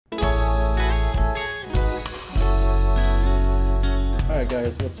Alright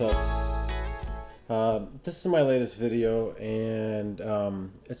guys, what's up? This is my latest video, and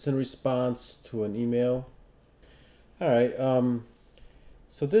it's in response to an email. Alright,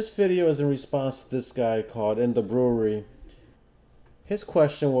 so this video is in response to this guy called In the Brewery. His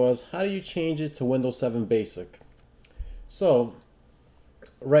question was, how do you change it to Windows 7 Basic? So,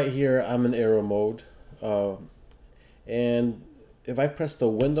 right here I'm in arrow mode, and if I press the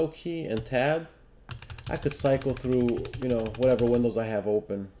window key and tab, I could cycle through, whatever windows I have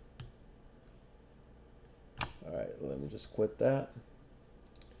open. Alright, let me just quit that.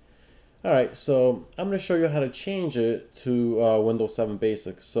 Alright, so I'm going to show you how to change it to Windows 7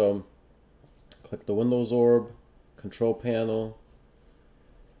 Basic. So, click the Windows orb, Control Panel,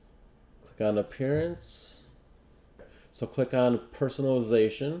 click on Appearance. So click on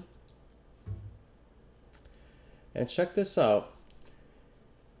Personalization. And check this out.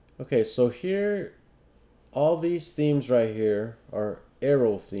 Okay, so here, all these themes right here are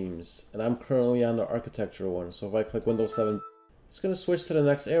arrow themes, and I'm currently on the architecture one. So if I click Windows 7, it's going to switch to the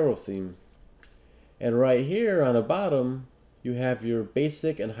next arrow theme. And right here on the bottom, you have your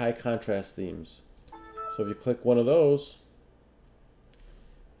basic and high contrast themes. So if you click one of those,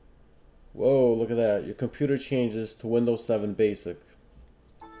 whoa, look at that. Your computer changes to Windows 7 Basic.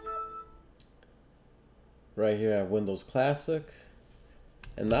 Right here I have Windows Classic.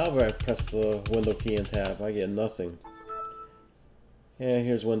 And now if I press the window key and tab, I get nothing. And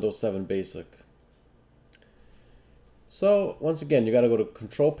here's Windows 7 Basic. So once again, you got to go to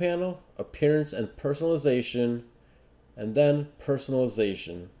Control Panel, Appearance and Personalization, and then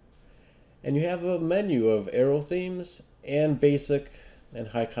Personalization. And you have a menu of arrow themes and basic and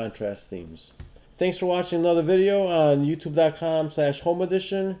high contrast themes. Thanks for watching another video on youtube.com/home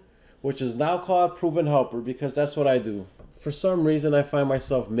edition, which is now called Proven Helper, because that's what I do. For some reason, I find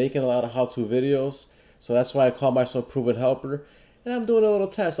myself making a lot of how-to videos, so that's why I call myself Proven Helper. And I'm doing a little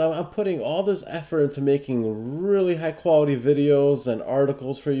test. I'm putting all this effort into making really high-quality videos and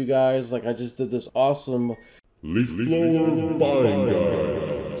articles for you guys. Like I just did this awesome Leaf blower buying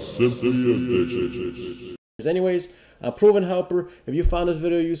guide, simply efficient. Anyways, I'm Proven Helper. If you found this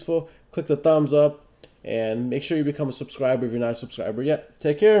video useful, click the thumbs up and make sure you become a subscriber if you're not a subscriber yet.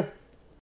 Take care.